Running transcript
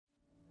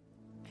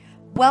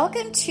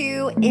Welcome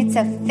to It's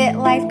a Fit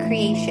Life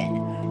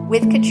Creation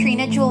with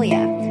Katrina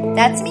Julia.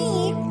 That's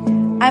me.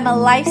 I'm a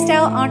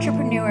lifestyle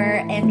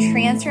entrepreneur and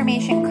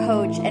transformation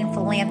coach and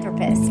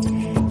philanthropist.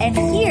 And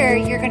here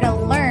you're going to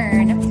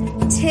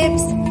learn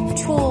tips,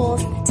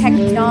 tools,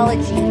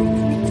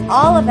 technology,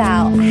 all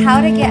about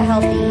how to get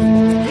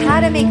healthy, how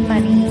to make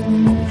money,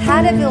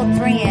 how to build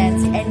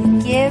brands,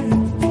 and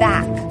give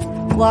back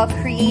while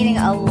creating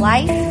a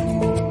life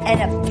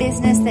and a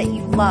business that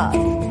you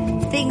love.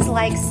 Things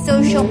like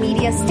social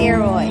media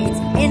steroids,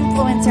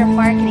 influencer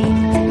marketing,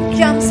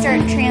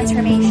 jumpstart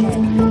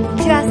transformation,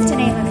 just to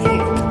name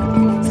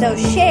a few. So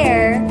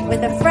share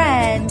with a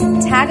friend,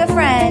 tag a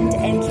friend,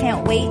 and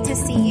can't wait to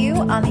see you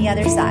on the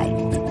other side.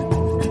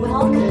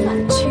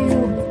 Welcome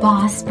to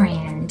Boss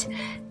Brand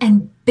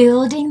and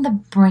building the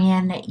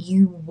brand that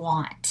you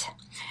want,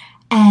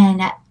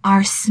 and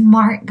our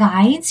smart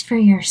guides for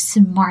your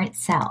smart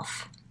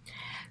self.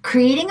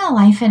 Creating a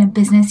life and a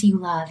business you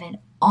love in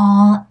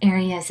all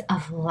areas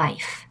of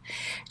life.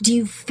 Do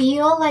you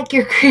feel like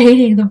you're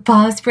creating the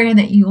boss brand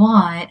that you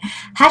want?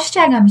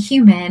 Hashtag I'm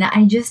human.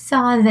 I just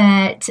saw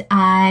that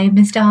I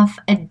missed off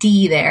a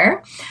D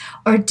there.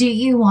 Or do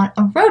you want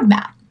a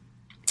roadmap?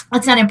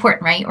 That's not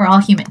important, right? We're all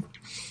human.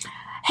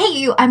 Hey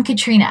you, I'm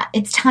Katrina.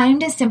 It's time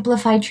to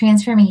simplify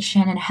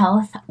transformation in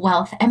health,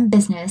 wealth, and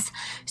business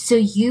so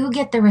you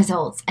get the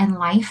results and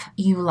life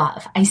you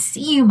love. I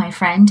see you, my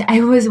friend.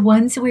 I was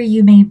once where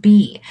you may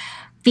be,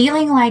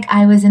 feeling like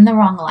I was in the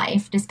wrong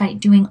life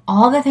despite doing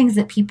all the things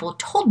that people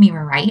told me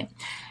were right,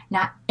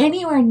 not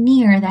anywhere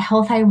near the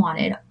health I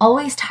wanted,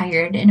 always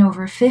tired and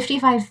over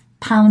 55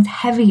 pounds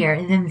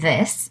heavier than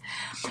this,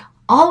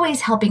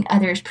 always helping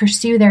others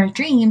pursue their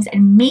dreams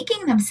and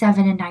making them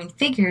 7 and 9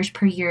 figures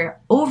per year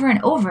over and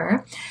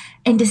over.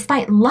 And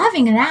despite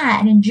loving that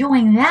and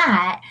enjoying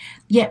that,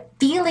 yet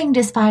feeling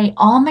despite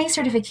all my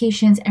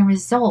certifications and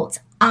results,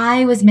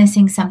 I was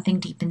missing something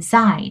deep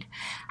inside.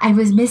 I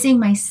was missing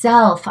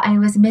myself. I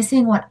was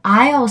missing what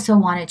I also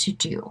wanted to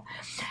do.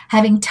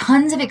 Having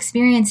tons of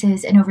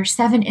experiences in over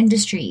 7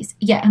 industries,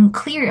 yet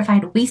unclear if I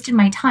had wasted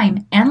my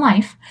time and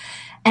life,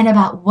 and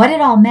about what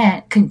it all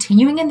meant,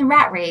 continuing in the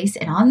rat race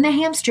and on the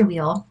hamster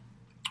wheel,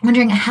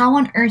 wondering how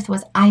on earth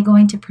was I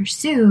going to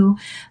pursue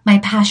my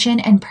passion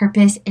and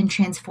purpose and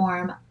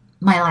transform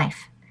my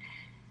life.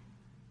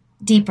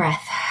 Deep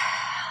breath.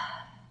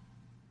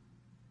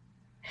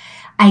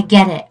 I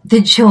get it.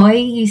 The joy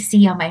you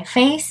see on my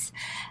face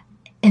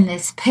in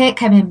this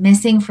pic I've been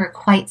missing for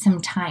quite some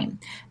time.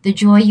 The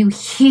joy you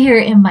hear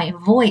in my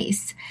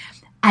voice.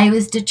 I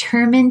was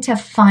determined to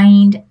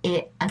find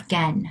it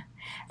again.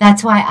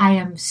 That's why I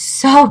am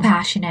so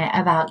passionate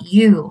about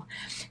you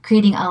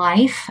creating a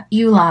life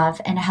you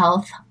love in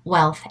health,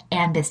 wealth,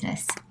 and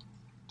business.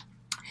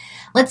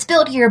 Let's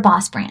build your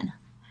boss brand.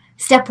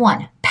 Step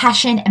 1,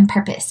 passion and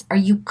purpose. Are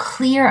you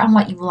clear on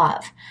what you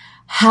love?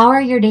 How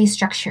are your days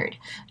structured?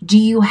 Do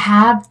you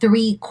have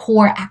 3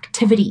 core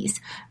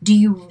activities? Do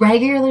you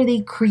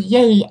regularly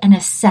create and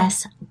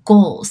assess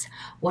goals?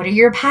 What are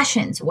your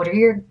passions? What are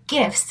your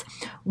gifts?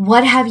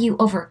 What have you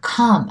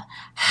overcome?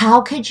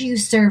 How could you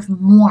serve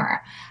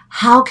more?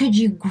 How could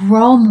you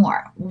grow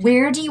more?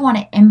 Where do you want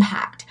to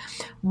impact?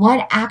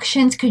 What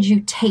actions could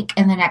you take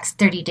in the next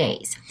 30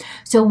 days?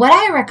 So what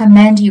I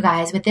recommend you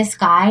guys with this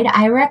guide,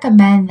 I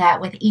recommend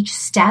that with each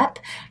step,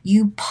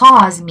 you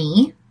pause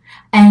me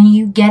and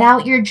you get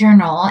out your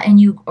journal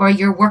and or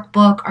your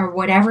workbook or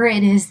whatever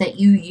it is that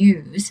you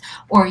use,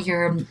 or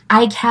your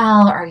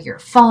iCal or your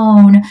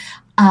phone,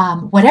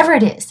 whatever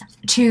it is,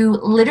 to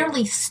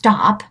literally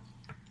stop,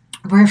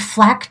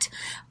 reflect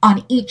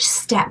on each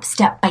step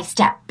by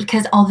step.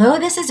 Because although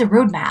this is a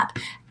roadmap,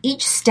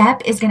 each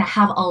step is going to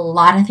have a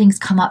lot of things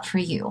come up for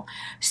you.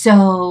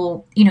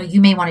 So,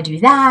 you may want to do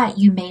that.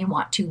 You may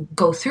want to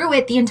go through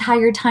it the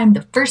entire time,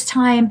 the first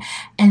time,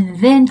 and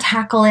then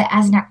tackle it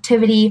as an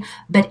activity.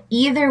 But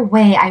either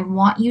way, I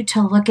want you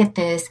to look at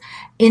this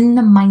in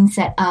the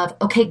mindset of,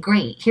 okay,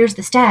 great, here's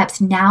the steps.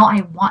 Now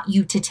I want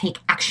you to take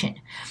action.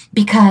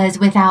 Because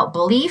without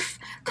belief,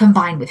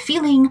 combined with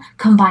feeling,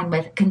 combined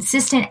with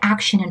consistent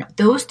action, and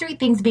those 3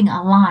 things being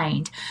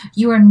aligned,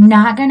 you are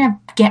not going to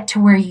get to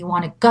where you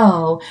want to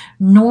go,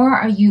 nor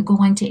are you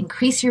going to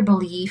increase your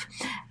belief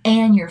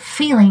and your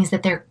feelings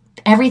that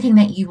everything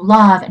that you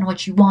love and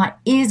what you want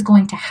is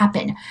going to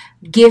happen,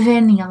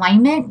 given the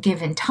alignment,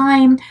 given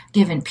time,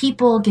 given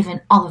people,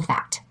 given all of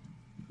that.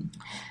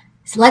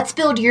 So let's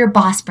build your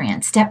boss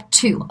brand. Step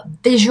 2,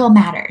 visual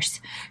matters.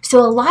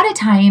 So a lot of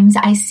times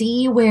I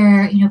see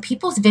where,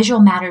 people's visual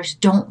matters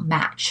don't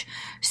match.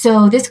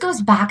 So this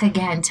goes back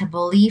again to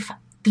belief,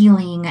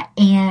 feeling,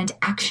 and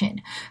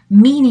action,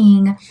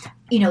 meaning,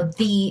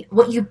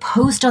 what you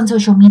post on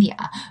social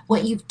media,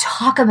 what you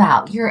talk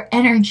about, your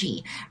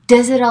energy,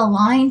 does it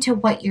align to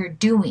what you're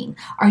doing?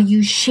 Are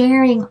you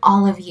sharing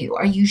all of you?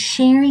 Are you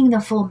sharing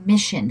the full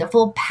mission, the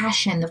full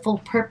passion, the full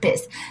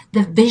purpose,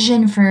 the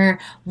vision for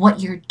what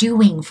you're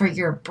doing, for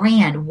your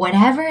brand,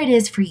 whatever it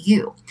is for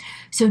you?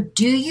 So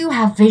do you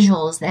have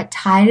visuals that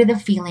tie to the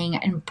feeling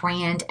and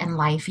brand and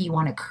life you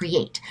want to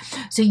create?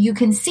 So you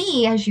can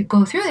see as you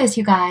go through this,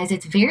 you guys,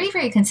 it's very,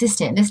 very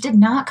consistent. This did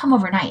not come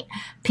overnight.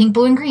 Pink,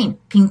 blue, and green.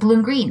 Pink, blue,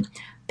 and green.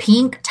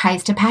 Pink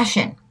ties to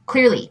passion,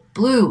 clearly.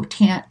 Blue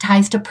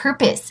ties to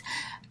purpose,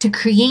 to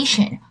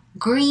creation.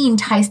 Green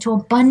ties to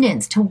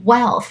abundance, to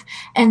wealth.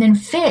 And then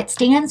FIT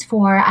stands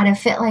for, out of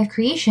Fit Life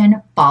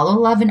Creation, follow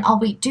love in all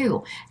we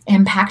do,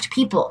 impact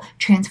people,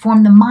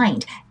 transform the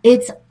mind.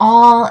 It's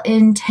all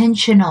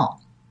intentional.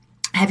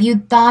 Have you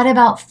thought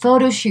about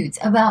photo shoots,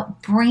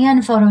 about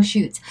brand photo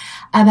shoots,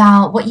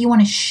 about what you want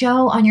to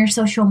show on your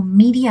social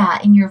media,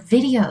 in your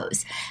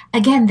videos?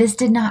 Again, this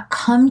did not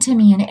come to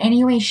me in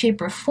any way, shape,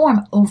 or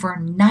form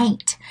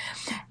overnight.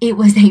 It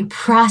was a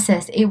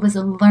process. It was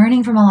a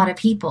learning from a lot of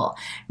people.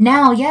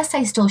 Now, yes,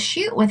 I still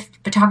shoot with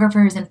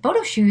photographers and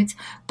photo shoots,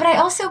 but I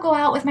also go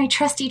out with my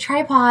trusty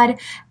tripod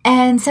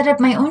and set up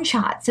my own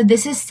shots. So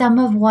this is some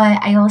of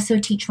what I also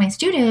teach my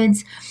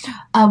students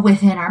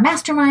within our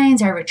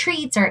masterminds, our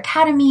retreats, our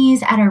academies.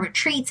 At our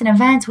retreats and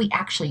events, we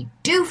actually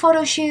do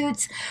photo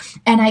shoots,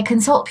 and I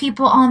consult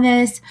people on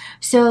this.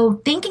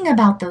 So thinking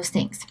about those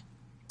things.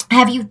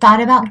 Have you thought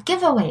about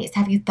giveaways?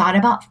 Have you thought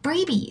about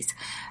freebies?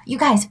 You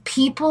guys,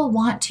 people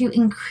want to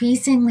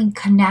increasingly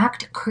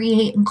connect,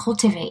 create, and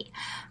cultivate.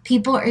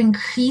 People are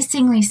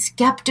increasingly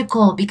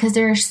skeptical because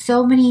there are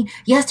so many,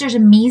 yes, there's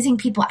amazing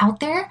people out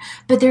there,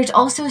 but there's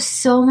also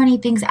so many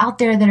things out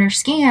there that are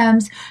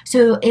scams.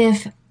 So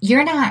if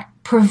you're not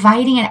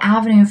providing an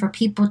avenue for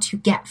people to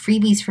get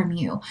freebies from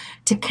you,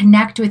 to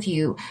connect with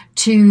you,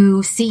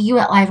 to see you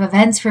at live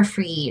events for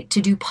free,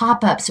 to do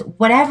pop-ups,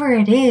 whatever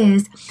it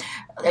is,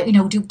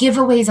 do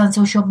giveaways on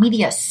social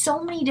media,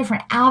 so many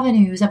different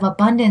avenues of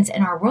abundance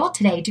in our world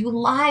today, do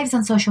lives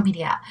on social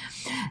media,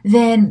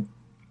 then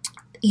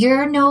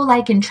your know,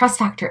 like, and trust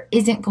factor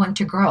isn't going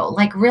to grow.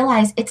 Like,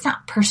 realize it's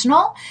not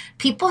personal.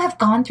 People have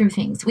gone through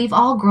things. We've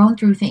all grown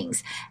through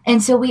things.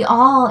 And so we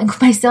all,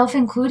 myself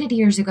included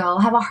years ago,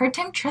 have a hard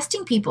time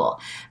trusting people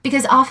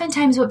because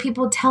oftentimes what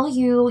people tell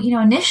you,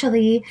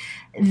 initially,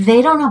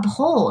 they don't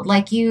uphold.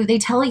 Like they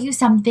tell you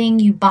something,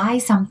 you buy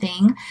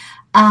something,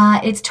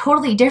 it's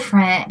totally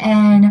different.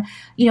 And,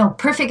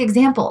 perfect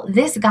example,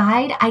 this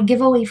guide I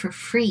give away for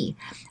free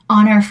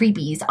on our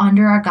freebies,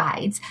 under our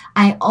guides.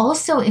 I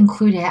also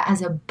include it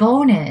as a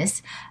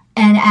bonus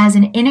and as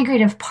an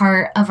integrative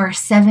part of our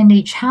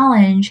 7-day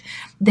challenge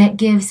that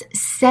gives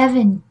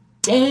 7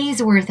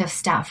 days worth of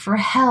stuff for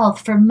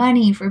health, for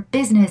money, for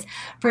business,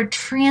 for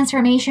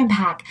transformation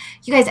pack.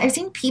 You guys, I've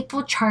seen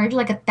people charge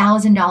like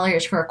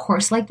 $1,000 for a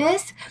course like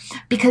this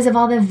because of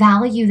all the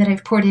value that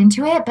I've poured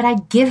into it, but I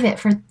give it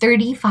for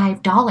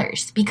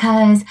 $35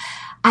 because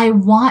I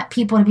want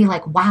people to be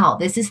like, wow,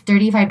 this is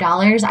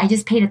 $35. I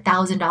just paid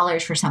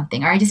 $1,000 for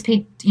something, or I just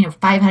paid,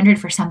 $500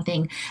 for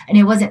something, and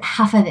it wasn't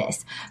half of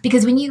this.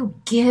 Because when you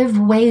give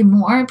way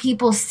more,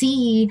 people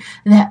see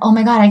that, oh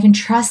my God, I can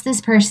trust this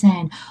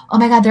person. Oh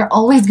my God, they're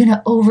always going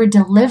to over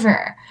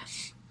deliver.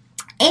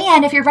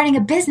 And if you're running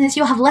a business,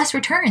 you'll have less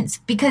returns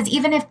because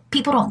even if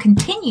people don't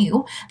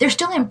continue, they're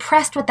still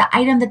impressed with the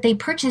item that they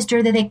purchased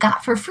or that they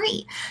got for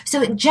free.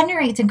 So it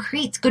generates and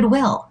creates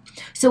goodwill.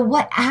 So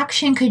what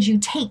action could you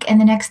take in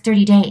the next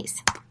 30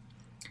 days?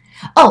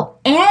 Oh,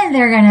 and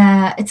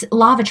it's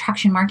law of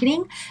attraction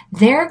marketing.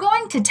 They're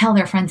going to tell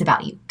their friends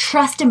about you.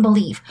 Trust and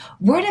believe.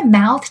 Word of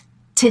mouth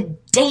to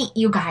date,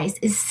 you guys,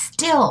 is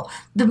still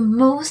the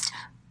most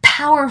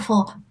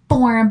powerful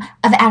form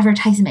of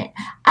advertisement.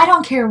 I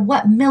don't care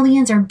what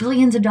millions or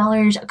billions of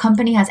dollars a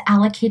company has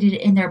allocated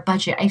in their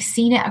budget. I've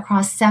seen it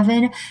across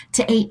 7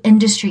 to 8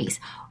 industries.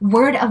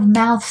 Word of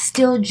mouth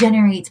still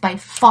generates by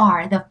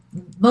far the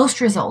most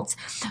results.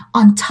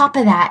 On top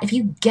of that, if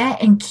you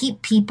get and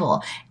keep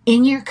people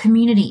in your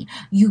community,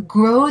 you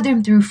grow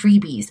them through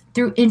freebies,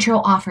 through intro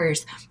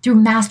offers, through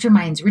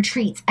masterminds,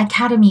 retreats,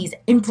 academies,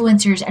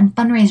 influencers, and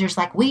fundraisers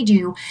like we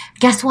do,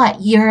 guess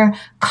what? Your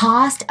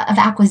cost of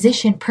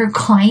acquisition per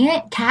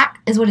client, CAC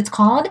is what it's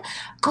called,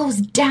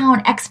 goes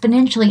down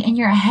exponentially and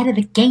you're ahead of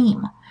the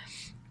game.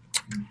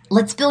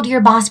 Let's build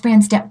your boss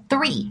brand step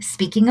 3.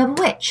 Speaking of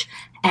which,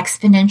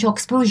 exponential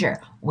exposure.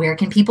 Where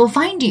can people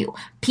find you?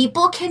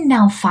 People can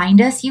now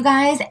find us, you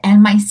guys,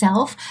 and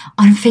myself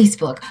on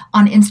Facebook,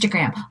 on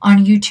Instagram,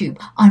 on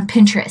YouTube, on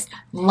Pinterest,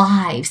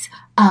 lives,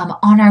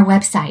 on our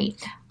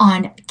website,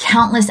 on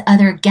countless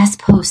other guest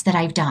posts that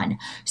I've done.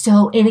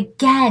 So it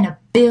again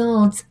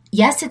builds,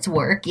 yes, it's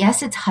work,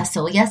 yes, it's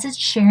hustle, yes, it's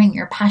sharing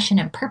your passion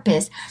and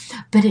purpose,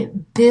 but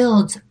it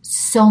builds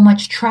so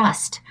much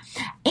trust.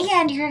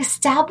 And you're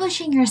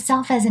establishing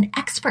yourself as an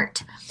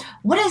expert.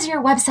 What does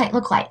your website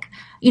look like?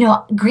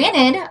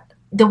 Granted,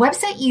 the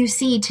website you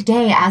see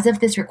today as of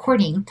this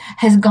recording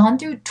has gone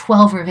through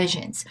 12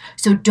 revisions.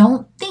 So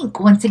don't think,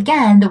 once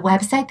again, the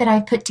website that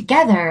I've put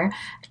together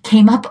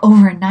came up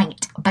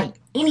overnight by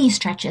any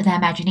stretch of the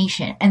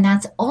imagination. And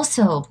that's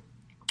also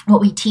what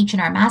we teach in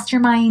our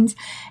masterminds,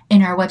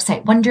 in our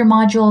website Wonder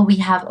module. We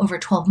have over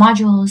 12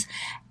 modules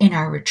in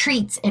our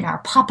retreats, in our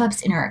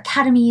pop-ups, in our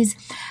academies.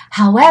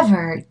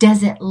 However,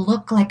 does it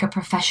look like a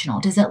professional?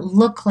 Does it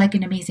look like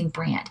an amazing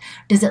brand?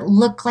 Does it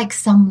look like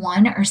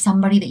someone or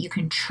somebody that you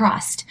can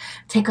trust?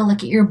 Take a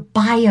look at your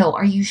bio.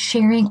 Are you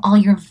sharing all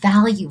your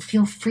value?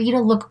 Feel free to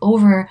look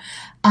over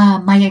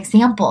my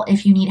example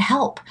if you need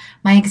help.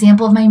 My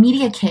example of my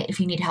media kit if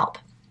you need help.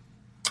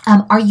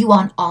 Are you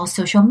on all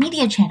social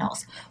media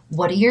channels?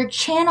 What do your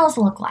channels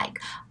look like?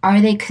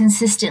 Are they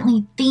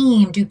consistently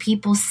themed? Do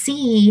people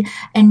see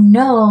and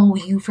know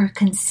you for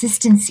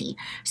consistency?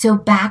 So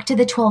back to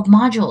the 12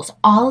 modules,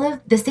 all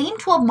of the same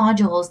 12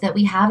 modules that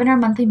we have in our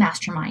monthly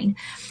mastermind,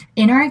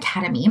 in our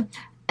academy,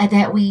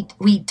 that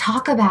we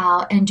talk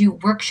about and do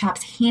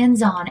workshops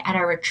hands-on at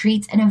our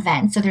retreats and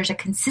events. So there's a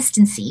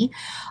consistency.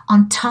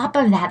 On top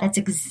of that, that's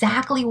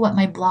exactly what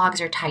my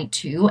blogs are tied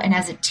to. And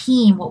as a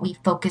team, what we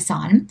focus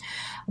on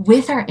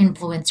with our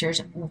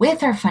influencers,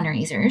 with our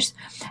fundraisers.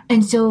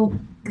 And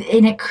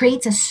it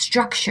creates a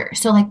structure.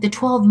 So like the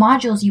 12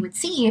 modules you would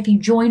see if you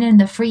join in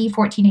the free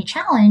 14-day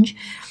challenge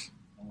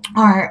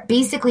are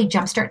basically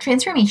Jumpstart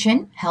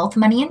Transformation, Health,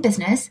 Money, and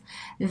Business.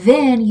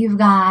 Then you've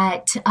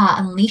got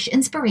Unleash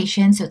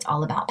Inspiration. So it's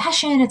all about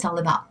passion. It's all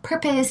about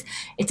purpose.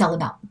 It's all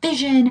about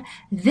vision.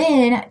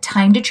 Then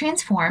Time to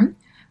Transform,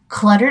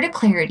 Clutter to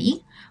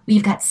Clarity.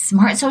 We've got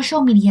Smart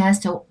Social Media.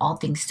 So all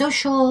things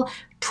social,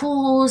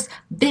 tools,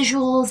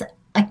 visuals,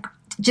 like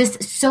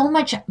just so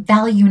much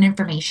value and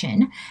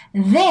information.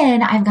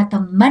 Then I've got the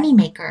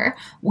Moneymaker,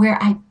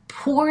 where I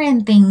pour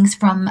in things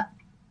from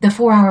the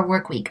 4-hour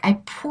work week.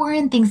 I pour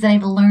in things that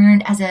I've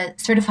learned as a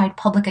certified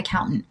public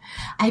accountant.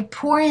 I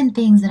pour in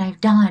things that I've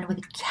done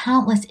with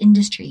countless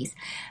industries,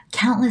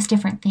 countless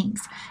different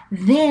things.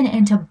 Then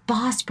into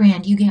Boss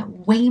Brand, you get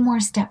way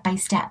more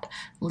step-by-step.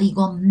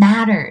 Legal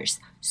Matters,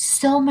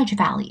 so much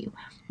value.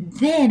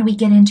 Then we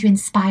get into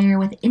Inspire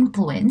with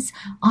Influence.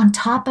 On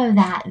top of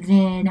that,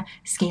 then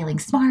Scaling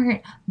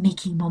Smart,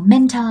 Making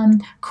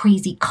Momentum,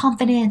 Crazy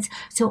Confidence.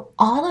 So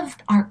all of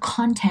our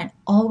content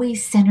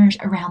always centers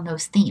around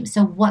those themes.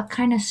 So what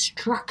kind of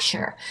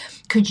structure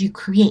could you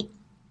create?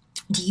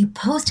 Do you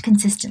post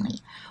consistently?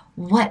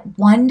 What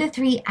 1 to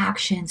 3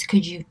 actions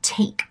could you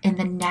take in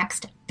the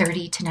next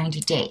 30 to 90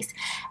 days?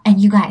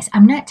 And you guys,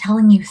 I'm not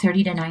telling you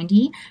 30 to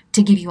 90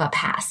 to give you a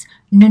pass.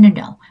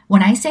 No.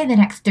 When I say the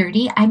next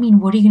 30, I mean,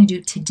 what are you going to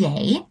do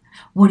today?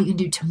 What are you going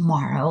to do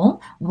tomorrow?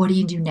 What are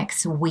you going to do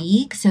next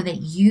week? So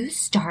that you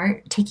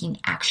start taking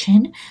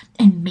action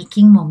and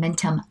making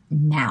momentum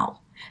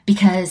now.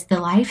 Because the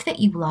life that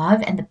you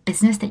love and the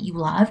business that you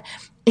love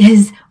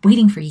is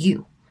waiting for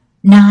you,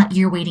 not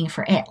you're waiting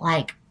for it.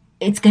 Like,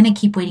 it's going to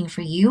keep waiting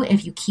for you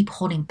if you keep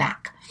holding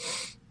back.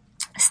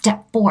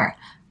 Step 4,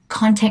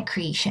 content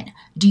creation.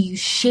 Do you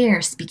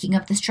share, speaking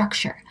of the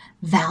structure,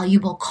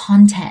 valuable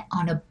content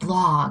on a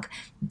blog,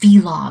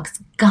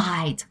 vlogs,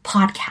 guides,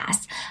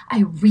 podcasts? I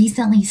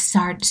recently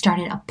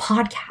started a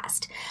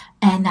podcast,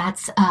 and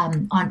that's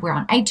we're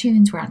on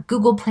iTunes, we're on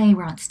Google Play,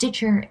 we're on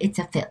Stitcher. It's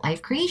a Fit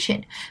Life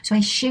Creation. So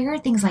I share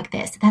things like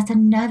this. That's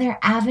another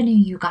avenue,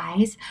 you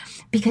guys,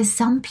 because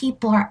some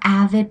people are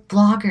avid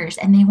bloggers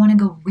and they want to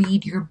go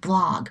read your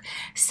blog.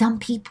 Some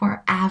people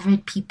are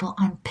avid people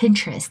on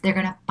Pinterest. They're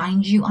going to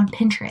find you on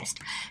Pinterest.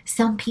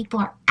 Some people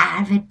are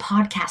avid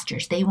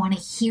podcasters. They want to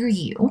hear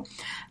you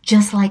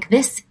just like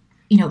this,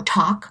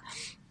 talk.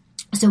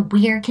 So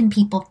where can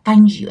people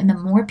find you? And the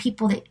more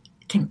people that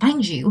can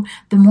find you,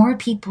 the more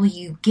people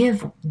you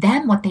give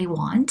them what they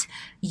want,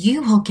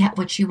 you will get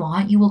what you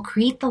want. You will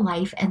create the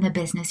life and the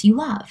business you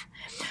love.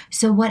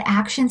 So what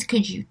actions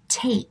could you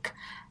take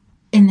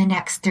in the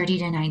next 30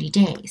 to 90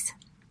 days?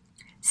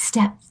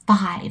 Step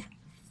 5,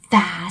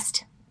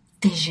 fast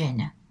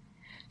vision.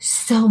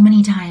 So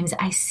many times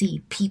I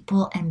see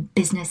people and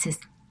businesses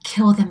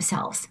kill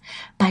themselves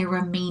by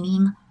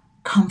remaining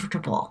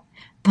comfortable,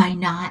 by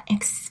not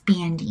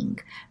expanding,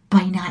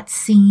 by not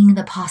seeing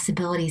the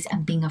possibilities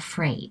and being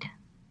afraid.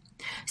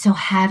 So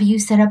have you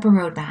set up a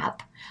roadmap?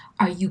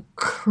 Are you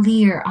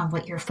clear on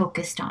what you're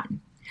focused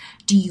on?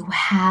 Do you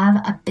have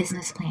a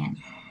business plan?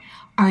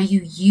 Are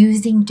you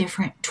using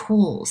different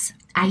tools?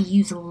 I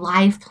use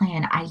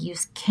LivePlan. I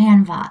use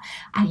Canva.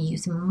 I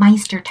use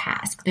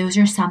MeisterTask. Those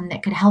are some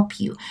that could help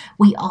you.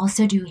 We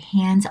also do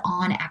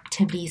hands-on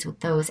activities with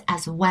those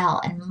as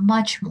well, and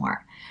much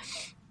more.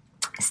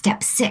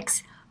 Step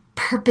 6,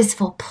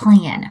 purposeful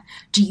plan.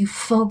 Do you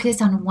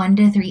focus on 1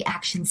 to 3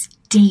 actions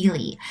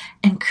daily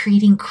and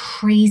creating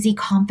crazy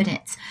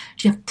confidence?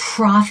 Do you have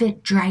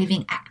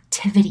profit-driving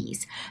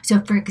activities?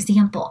 So for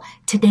example,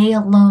 today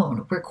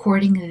alone,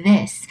 recording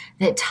this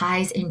that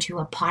ties into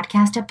a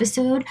podcast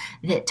episode,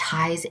 that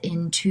ties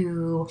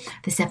into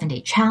the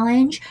 7-day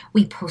challenge.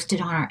 We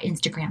posted on our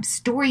Instagram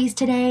stories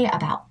today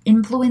about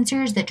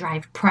influencers that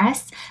drive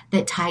press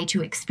that tie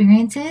to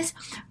experiences.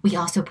 We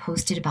also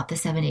posted about the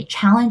 7-day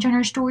challenge on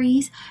our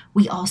stories.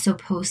 We also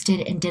posted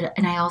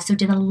and I also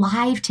did a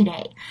live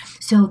today.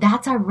 So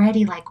that's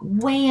already like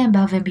way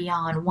above and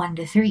beyond 1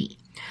 to 3.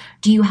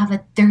 Do you have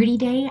a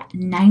 30-day,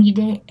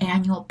 90-day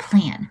annual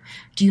plan?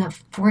 Do you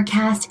have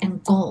forecasts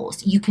and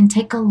goals? You can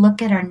take a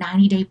look at our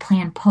 90-day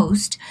plan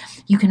post.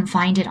 You can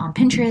find it on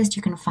Pinterest.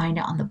 You can find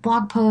it on the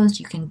blog post.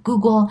 You can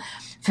Google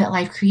Fit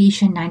Life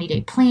Creation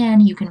 90-day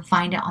plan. You can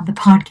find it on the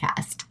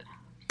podcast.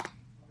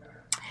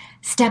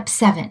 Step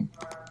 7,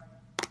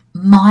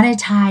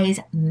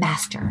 monetize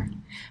master.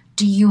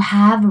 Do you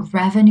have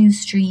revenue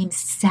streams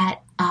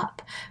set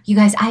up? You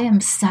guys, I am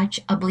such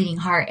a bleeding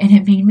heart, and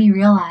it made me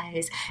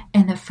realize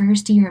in the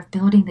first year of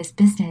building this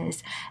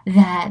business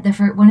that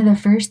one of the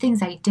first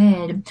things I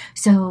did,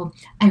 so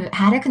I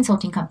had a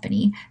consulting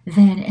company.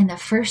 Then in the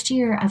first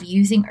year of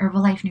using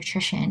Herbalife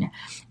Nutrition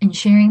and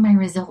sharing my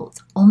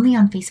results only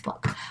on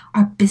Facebook,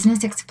 our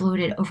business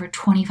exploded over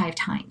 25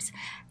 times.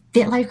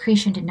 Fit Life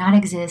Creation did not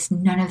exist.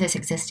 None of this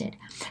existed.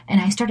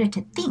 And I started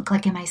to think,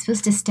 like, am I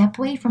supposed to step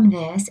away from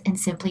this and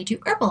simply do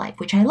Herbalife,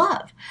 which I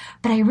love?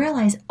 But I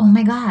realized, oh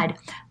my God,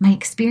 my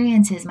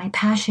experiences, my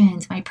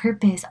passions, my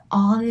purpose,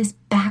 all this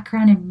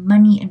background in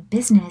money and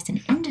business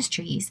and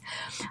industries,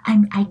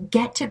 I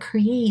get to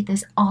create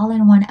this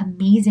all-in-one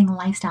amazing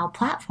lifestyle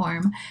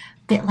platform,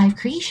 Fit Life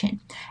Creation.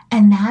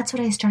 And that's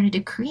what I started to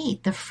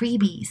create, the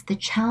freebies, the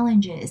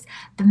challenges,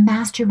 the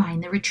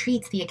mastermind, the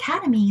retreats, the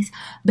academies,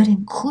 but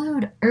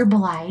include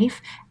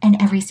Herbalife and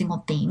every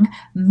single thing,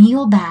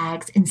 meal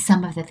bags and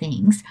some of the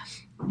things,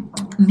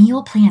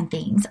 meal plan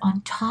things.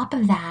 On top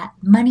of that,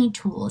 money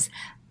tools,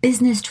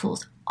 business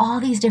tools, all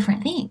these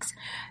different things.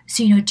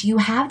 So, do you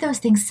have those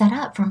things set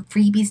up from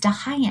freebies to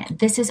high-end?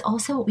 This is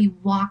also what we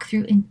walk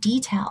through in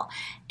detail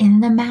in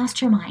the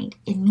mastermind,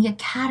 in the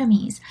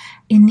academies,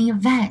 in the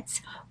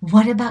events.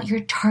 What about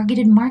your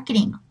targeted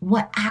marketing?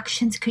 What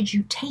actions could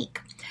you take?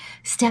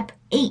 Step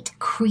 8,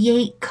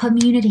 create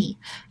community.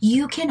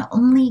 You can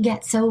only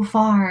get so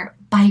far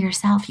by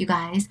yourself, you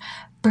guys.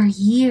 For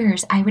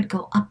years, I would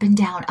go up and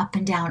down, up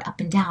and down, up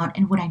and down.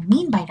 And what I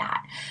mean by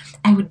that,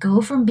 I would go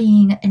from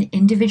being an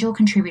individual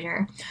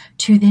contributor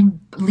to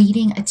then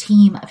leading a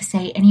team of,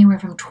 say, anywhere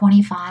from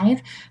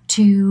 25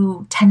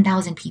 to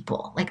 10,000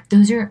 people. Like,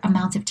 those are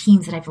amounts of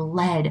teams that I've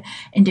led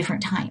in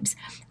different times.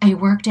 I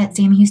worked at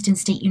Sam Houston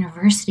State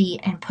University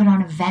and put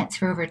on events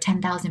for over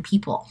 10,000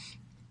 people.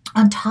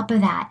 On top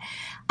of that,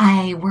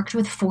 I worked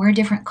with 4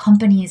 different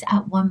companies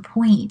at one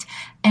point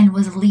and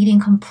was leading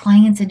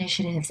compliance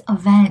initiatives,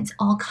 events,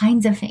 all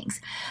kinds of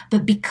things.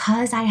 But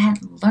because I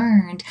had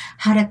learned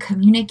how to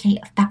communicate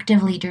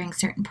effectively during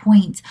certain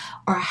points,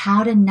 or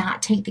how to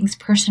not take things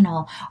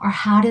personal, or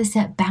how to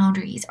set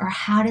boundaries, or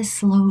how to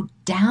slow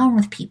down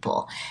with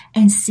people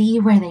and see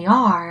where they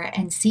are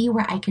and see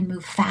where I can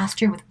move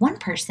faster with one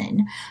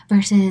person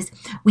versus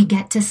we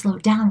get to slow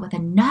down with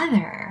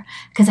another,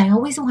 because I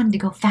always wanted to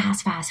go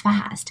fast, fast,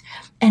 fast.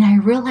 And I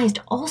realized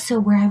also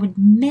where I would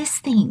miss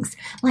things,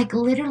 like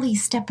literally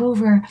step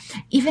over,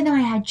 even though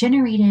I had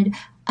generated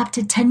up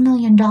to $10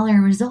 million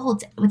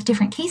results with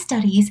different case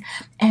studies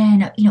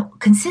and,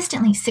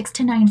 consistently 6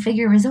 to 9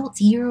 figure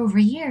results year over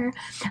year,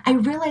 I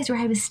realized where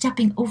I was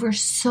stepping over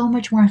so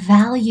much more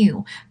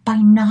value by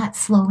not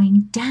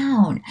slowing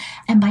down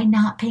and by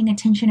not paying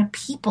attention to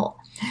people.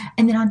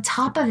 And then on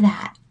top of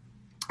that,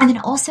 and then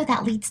also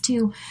that leads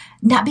to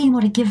not being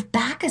able to give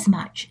back as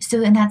much.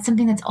 So, and that's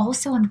something that's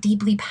also I'm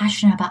deeply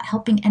passionate about,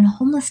 helping end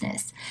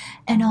homelessness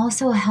and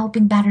also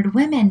helping battered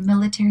women,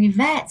 military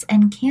vets,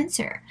 and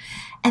cancer.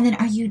 And then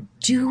are you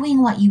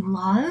doing what you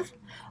love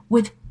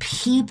with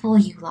people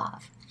you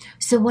love?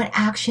 So what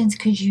actions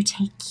could you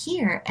take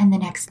here in the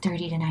next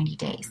 30 to 90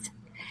 days?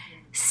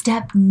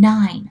 Step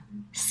 9,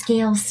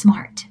 scale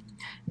smart.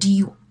 Do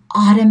you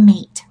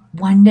automate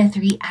 1 to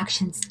 3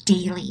 actions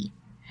daily?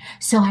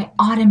 So I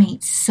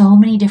automate so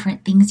many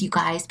different things, you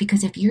guys,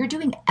 because if you're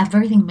doing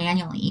everything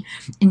manually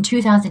in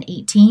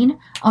 2018,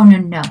 oh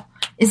no,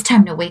 it's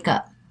time to wake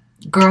up.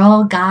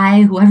 Girl,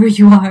 guy, whoever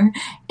you are,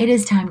 it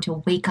is time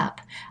to wake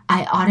up.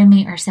 I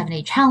automate our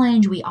 7-day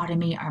challenge. We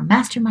automate our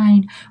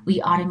mastermind.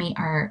 We automate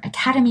our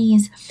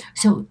academies.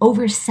 So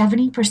over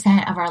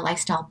 70% of our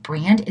lifestyle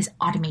brand is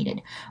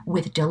automated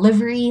with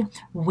delivery,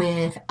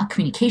 with a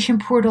communication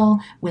portal,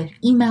 with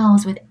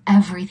emails, with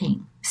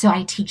everything. So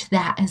I teach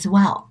that as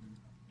well.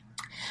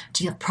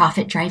 Do you have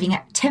profit driving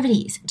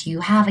activities? Do you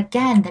have,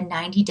 again, the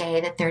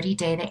 90-day, the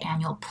 30-day, the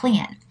annual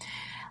plan?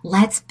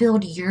 Let's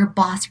build your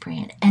boss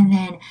brand. And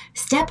then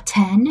step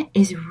 10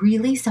 is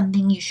really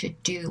something you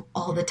should do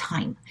all the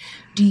time.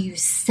 Do you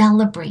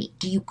celebrate?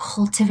 Do you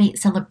cultivate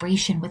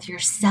celebration with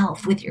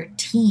yourself, with your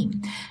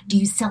team? Do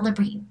you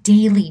celebrate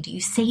daily? Do you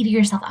say to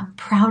yourself, I'm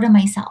proud of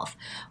myself?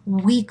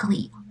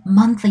 Weekly,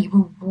 monthly,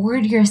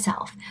 reward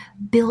yourself.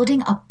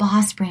 Building a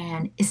boss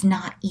brand is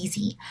not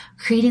easy.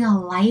 Creating a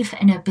life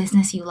and a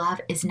business you love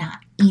is not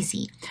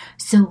easy.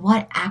 So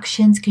what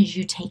actions could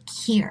you take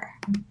here?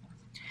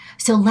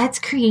 So let's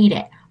create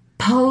it.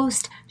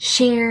 Post,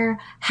 share,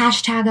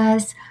 hashtag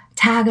us,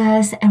 tag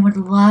us, and would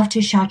love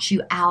to shout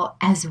you out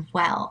as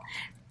well.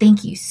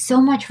 Thank you so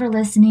much for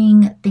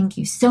listening. Thank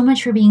you so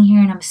much for being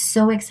here, and I'm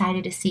so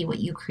excited to see what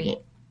you create.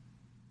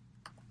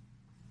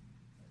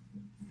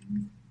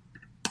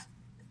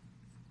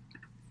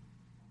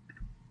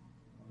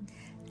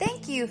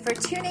 Thank you for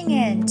tuning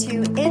in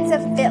to It's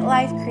a Fit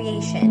Life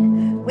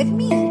Creation with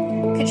me,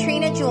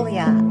 Katrina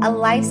Julia, a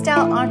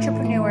lifestyle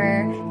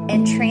entrepreneur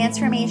and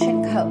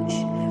transformation coach.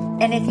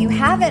 And if you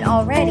haven't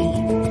already,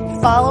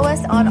 follow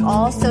us on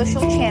all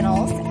social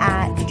channels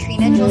at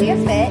Katrina Julia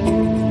Fit,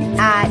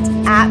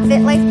 at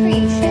Fit Life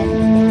Creation,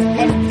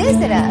 and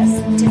visit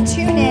us to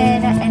tune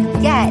in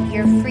and get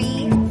your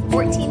free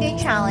 14-day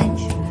challenge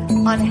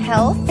on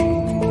health,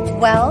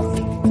 wealth,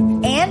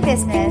 and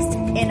business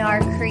in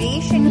our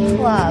Creation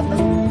Club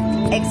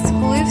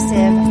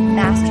exclusive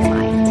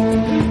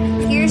mastermind.